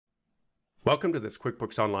Welcome to this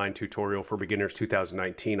QuickBooks Online tutorial for beginners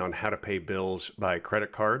 2019 on how to pay bills by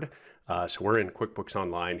credit card. So we're in QuickBooks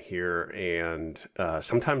Online here, and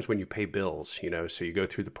sometimes when you pay bills, so you go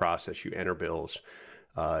through the process, you enter bills,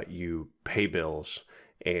 you pay bills,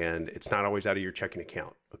 and it's not always out of your checking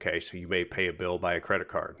account. Okay, so you may pay a bill by a credit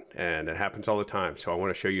card, and it happens all the time. So I want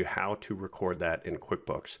to show you how to record that in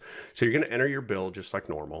QuickBooks. So you're going to enter your bill just like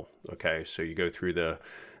normal. Okay, so you go through the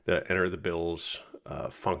enter the bills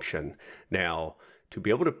function. Now, to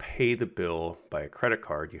be able to pay the bill by a credit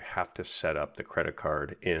card, you have to set up the credit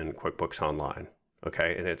card in QuickBooks Online.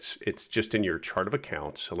 Okay, and it's just in your chart of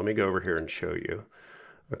accounts. So let me go over here and show you.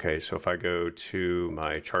 Okay, so if I go to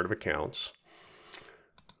my chart of accounts,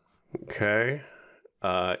 okay,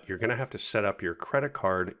 you're going to have to set up your credit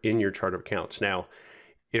card in your chart of accounts. Now,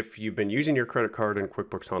 if you've been using your credit card in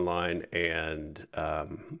QuickBooks Online and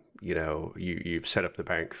you've set up the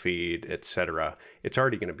bank feed, etc., it's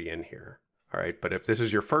already going to be in here. All right, but if this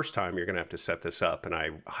is your first time, you're going to have to set this up, and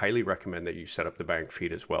I highly recommend that you set up the bank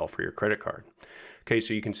feed as well for your credit card. Okay,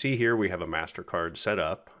 so you can see here we have a MasterCard set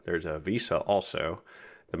up. There's a Visa also.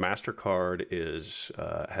 The MasterCard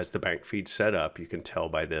has the bank feed set up. You can tell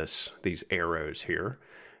by these arrows here,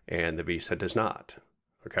 and the Visa does not.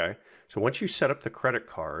 Okay, so once you set up the credit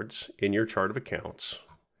cards in your chart of accounts,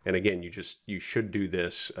 and again, you should do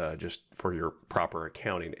this just for your proper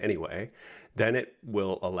accounting anyway, then it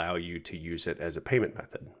will allow you to use it as a payment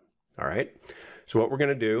method. All right, so what we're going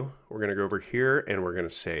to do, we're going to go over here and we're going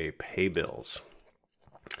to say pay bills.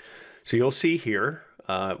 So you'll see here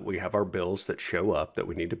we have our bills that show up that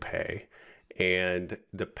we need to pay and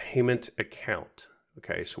the payment account.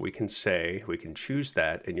 Okay, so we can choose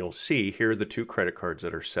that, and you'll see here are the two credit cards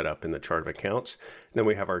that are set up in the chart of accounts. And then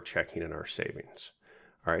we have our checking and our savings.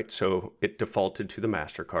 All right, so it defaulted to the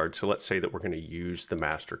MasterCard. So let's say that we're going to use the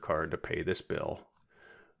MasterCard to pay this bill.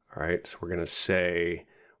 All right, so we're going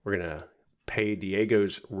to pay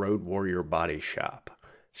Diego's Road Warrior Body Shop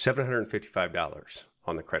 $755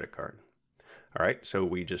 on the credit card. All right, so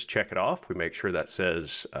we just check it off. We make sure that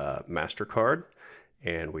says MasterCard.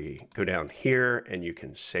 And we go down here and you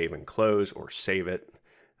can save and close or save it.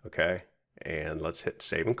 Okay, and let's hit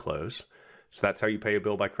save and close. So that's how you pay a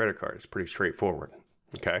bill by credit card. It's pretty straightforward.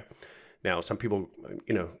 Okay, now some people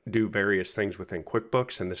do various things within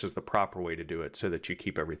QuickBooks, and this is the proper way to do it so that you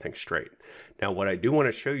keep everything straight. Now what I do want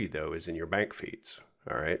to show you though is in your bank feeds.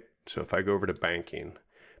 All right, so if I go over to banking,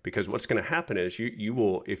 because what's going to happen is you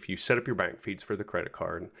will, if you set up your bank feeds for the credit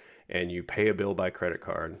card and you pay a bill by credit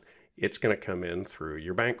card, it's going to come in through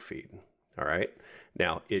your bank feed. All right,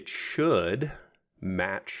 now it should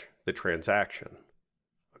match the transaction.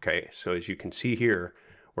 Okay, so as you can see here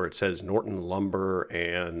where it says Norton Lumber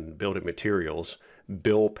and Building Materials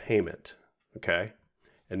bill payment. Okay,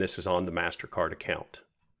 and this is on the MasterCard account.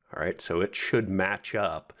 All right, so it should match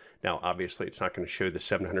up. Now, obviously, it's not going to show the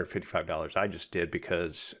 $755 I just did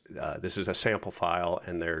because this is a sample file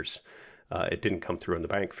and it didn't come through on the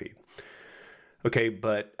bank feed. Okay,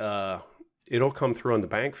 but it'll come through on the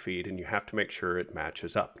bank feed and you have to make sure it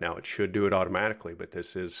matches up. Now, it should do it automatically, but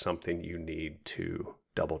this is something you need to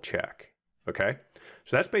double check. Okay,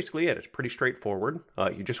 so that's basically it. It's pretty straightforward.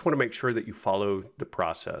 You just want to make sure that you follow the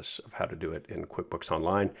process of how to do it in QuickBooks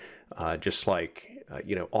Online. Just like,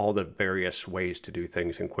 all the various ways to do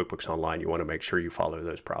things in QuickBooks Online, you want to make sure you follow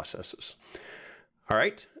those processes. All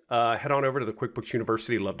right. Head on over to the QuickBooks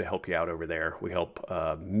University. Love to help you out over there. We help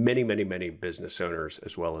many, many, many business owners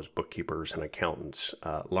as well as bookkeepers and accountants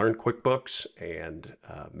learn QuickBooks and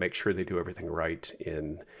make sure they do everything right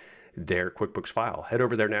in their QuickBooks file. Head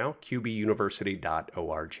over there now,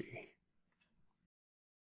 qbuniversity.org.